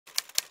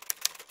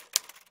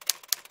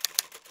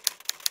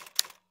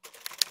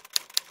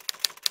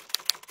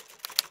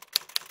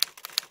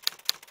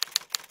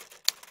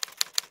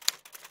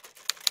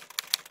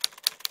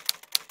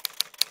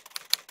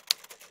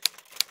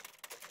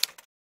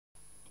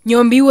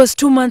Nyombi was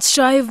 2 months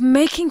shy of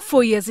making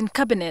 4 years in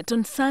cabinet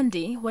on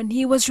Sunday when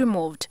he was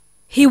removed.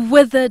 He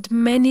weathered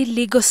many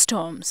legal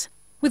storms,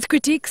 with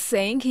critics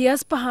saying he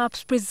has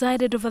perhaps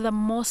presided over the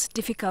most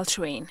difficult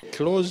terrain.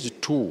 Clause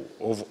 2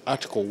 of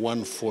Article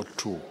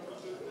 142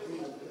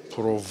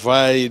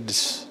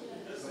 provides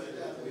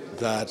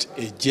that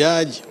a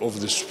judge of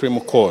the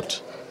Supreme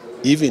Court,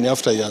 even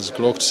after he has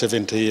clocked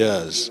 70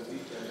 years,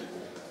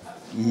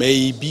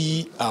 may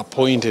be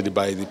appointed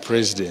by the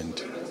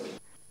President.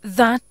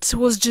 That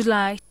was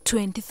July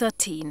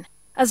 2013,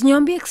 as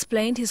Nyombi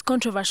explained his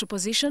controversial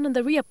position on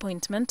the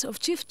reappointment of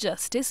Chief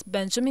Justice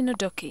Benjamin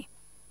Odoki.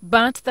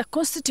 But the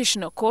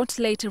Constitutional Court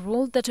later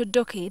ruled that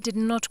Odoki did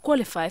not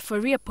qualify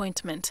for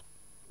reappointment.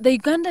 The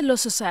Uganda Law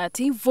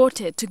Society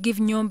voted to give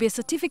Nyombi a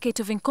certificate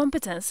of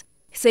incompetence,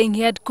 saying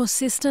he had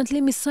consistently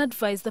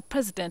misadvised the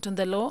President on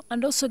the law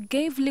and also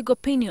gave legal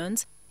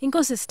opinions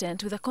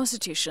inconsistent with the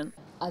Constitution.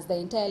 As the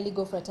entire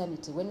legal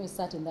fraternity, when we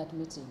sat in that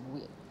meeting,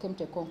 we came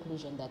to a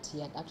conclusion that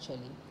he had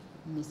actually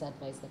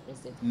misadvised the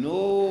President.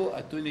 No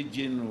Attorney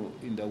General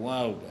in the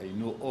world I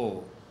know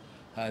of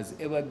has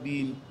ever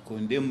been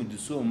condemned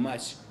so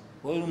much,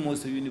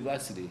 almost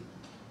universally,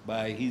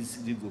 by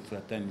his legal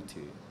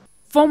fraternity.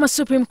 Former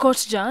Supreme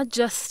Court Judge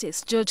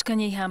Justice George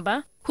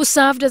Kanyihamba, who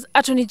served as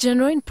Attorney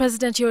General in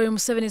President Yoweri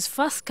Museveni's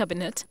first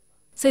cabinet,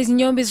 says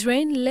Nyombi's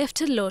reign left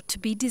a lot to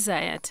be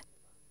desired.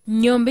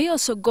 Nyombi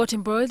also got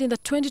embroiled in the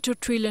 22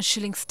 trillion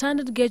shilling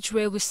standard gauge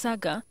railway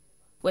saga,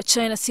 where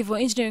China Civil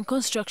Engineering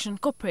Construction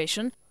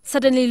Corporation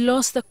suddenly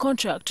lost the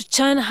contract to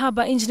China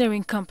Harbour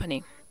Engineering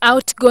Company.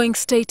 Outgoing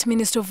State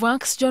Minister of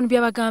Works John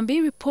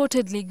Byabagamba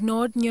reportedly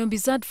ignored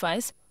Nyombi's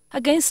advice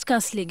against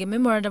cancelling a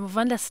Memorandum of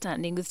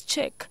Understanding with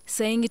Czech,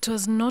 saying it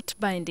was not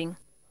binding.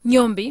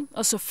 Nyombi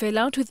also fell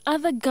out with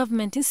other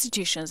government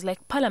institutions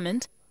like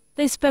Parliament,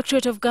 the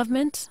Inspectorate of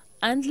Government,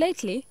 and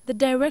lately, the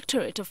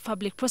Directorate of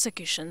Public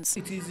Prosecutions.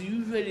 It is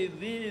usually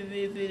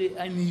very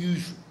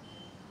unusual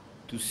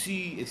to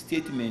see a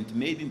statement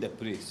made in the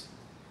press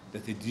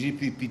that the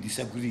DPP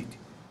disagreed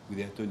with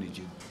the Attorney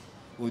General,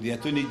 or the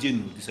Attorney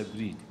General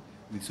disagreed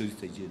with the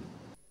Solicitor General.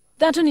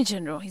 The Attorney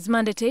General is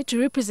mandated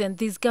to represent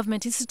these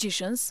government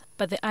institutions,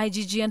 but the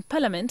IGG and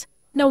Parliament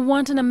now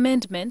want an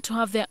amendment to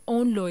have their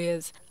own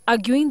lawyers,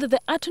 arguing that the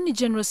Attorney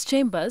General's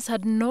chambers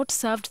had not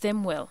served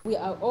them well. We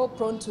are all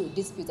prone to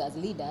disputes as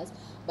leaders,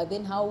 but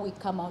then how we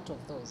come out of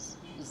those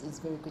is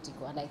very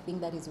critical, and I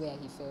think that is where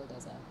he failed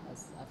as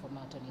a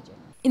former Attorney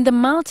General. In the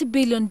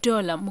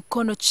multi-billion-dollar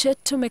Mukono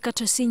Cheto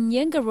Mekatosi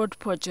Nyenga Road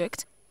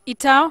project,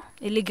 Itao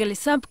illegally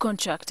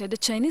subcontracted a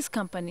Chinese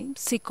company,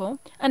 SICO,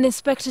 and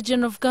Inspector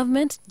General of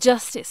Government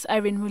Justice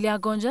Irene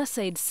Mulyagonja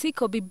said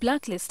SICO be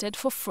blacklisted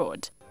for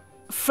fraud.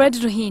 Fred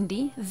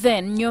Ruhindi,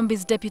 then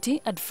Nyombi's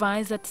deputy,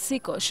 advised that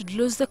SICO should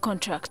lose the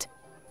contract,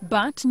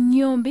 but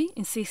Nyombi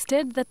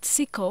insisted that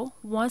SICO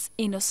was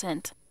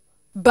innocent.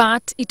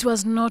 But it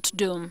was not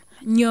doom.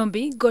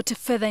 Nyombi got a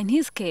feather in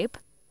his cape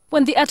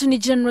when the Attorney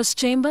General's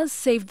chambers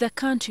saved the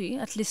country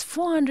at least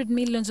 $400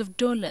 million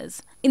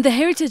in the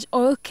Heritage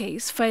Oil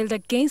case filed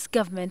against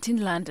government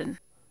in London.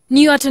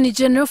 New Attorney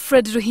General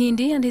Fred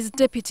Ruhindi and his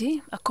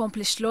deputy,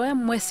 accomplished lawyer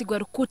Mwesigwa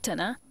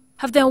Rukutana,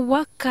 have their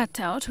work cut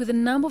out with a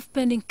number of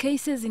pending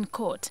cases in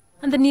court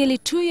and the nearly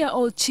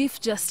 2-year-old Chief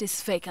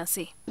Justice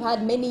vacancy. We've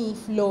had many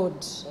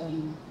flawed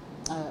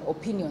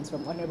opinions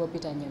from Honorable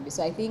Peter Nyombi,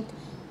 so I think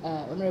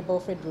Honorable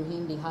Fred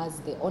Ruhindi has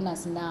the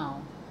onus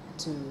now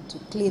to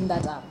clean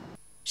that up.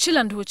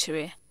 Shiland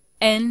Wuchire,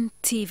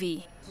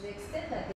 NTV.